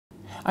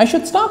I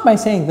should start by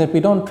saying that we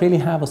don't really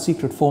have a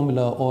secret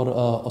formula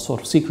or a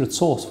sort of secret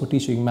sauce for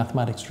teaching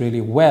mathematics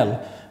really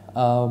well.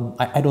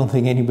 I don't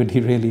think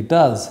anybody really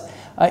does,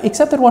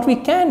 except that what we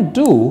can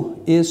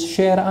do is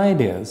share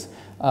ideas.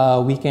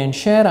 We can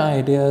share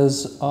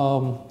ideas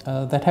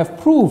that have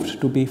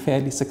proved to be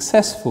fairly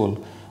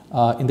successful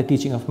in the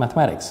teaching of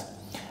mathematics.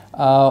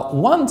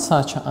 One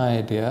such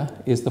idea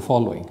is the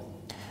following.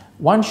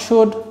 One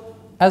should,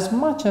 as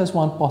much as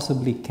one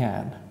possibly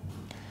can,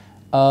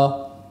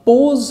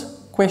 pose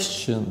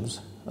questions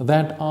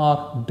that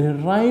are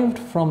derived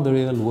from the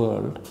real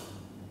world,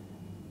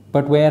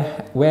 but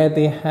where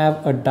they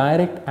have a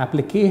direct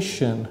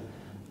application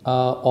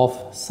of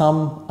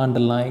some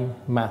underlying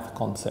math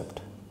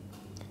concept.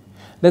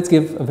 Let's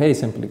give a very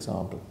simple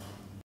example.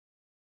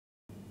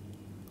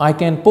 I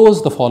can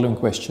pose the following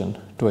question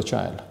to a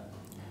child.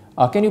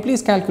 Can you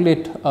please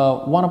calculate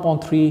 1 upon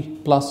 3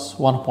 plus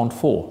 1 upon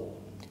 4?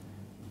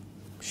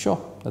 Sure,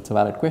 that's a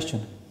valid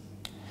question.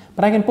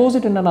 But I can pose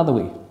it in another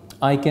way.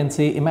 I can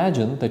say,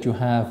 imagine that you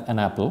have an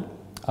apple.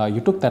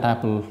 You took that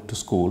apple to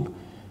school.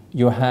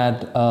 You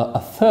had a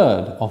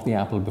third of the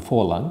apple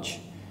before lunch,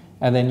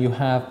 and then you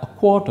have a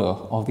quarter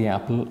of the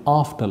apple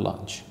after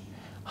lunch.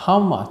 How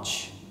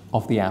much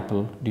of the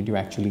apple did you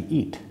actually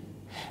eat?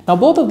 Now,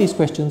 both of these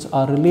questions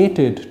are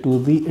related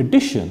to the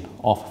addition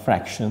of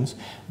fractions,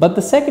 but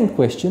the second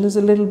question is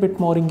a little bit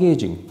more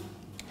engaging.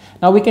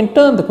 Now, we can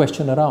turn the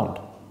question around.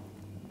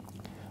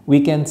 We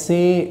can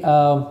say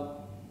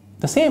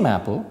the same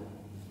apple,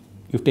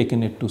 you've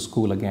taken it to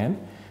school again,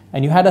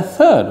 and you had a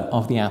third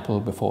of the apple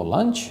before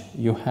lunch,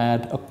 you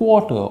had a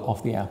quarter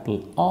of the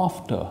apple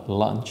after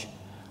lunch.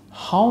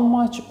 How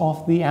much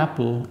of the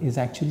apple is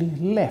actually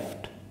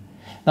left?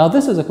 Now,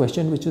 this is a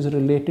question which is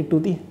related to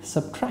the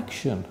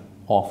subtraction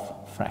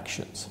of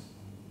fractions.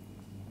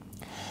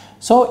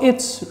 So,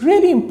 it's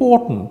really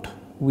important,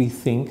 we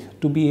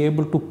think, to be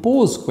able to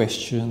pose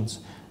questions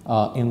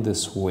in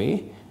this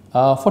way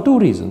for two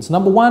reasons.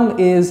 Number one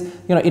is,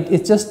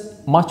 it's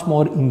just much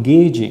more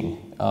engaging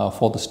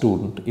for the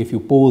student if you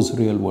pose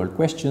real world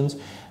questions.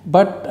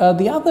 But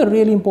the other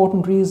really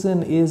important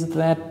reason is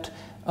that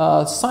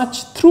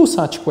through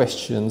such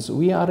questions,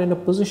 we are in a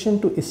position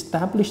to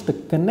establish the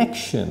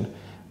connection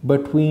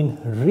between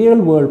real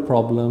world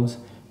problems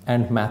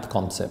and math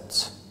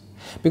concepts.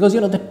 Because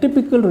the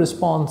typical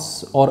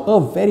response, or a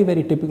very,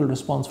 very typical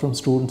response from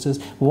students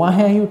is,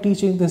 why are you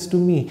teaching this to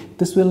me?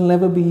 This will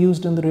never be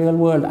used in the real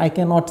world. I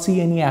cannot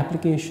see any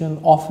application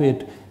of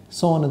it,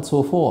 so on and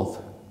so forth.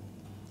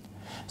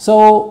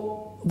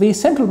 So the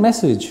central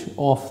message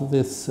of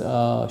this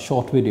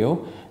short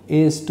video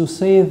is to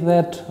say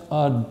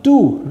that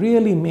do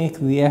really make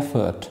the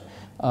effort,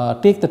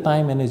 take the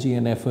time, energy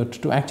and effort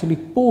to actually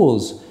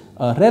pose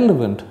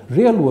relevant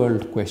real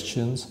world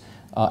questions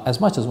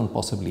as much as one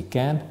possibly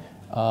can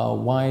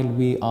while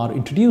we are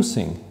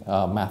introducing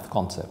math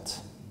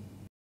concepts.